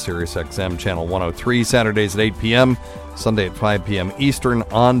channel, SiriusXM channel 103, Saturdays at 8 p.m., Sunday at 5 p.m. Eastern,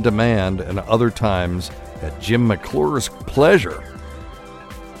 on demand, and other times at Jim McClure's pleasure.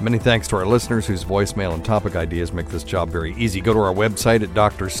 Many thanks to our listeners whose voicemail and topic ideas make this job very easy. Go to our website at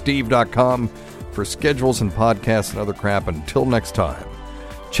drsteve.com for schedules and podcasts and other crap. Until next time,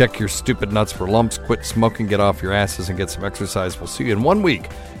 check your stupid nuts for lumps, quit smoking, get off your asses, and get some exercise. We'll see you in 1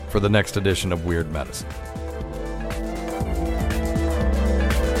 week for the next edition of Weird Medicine.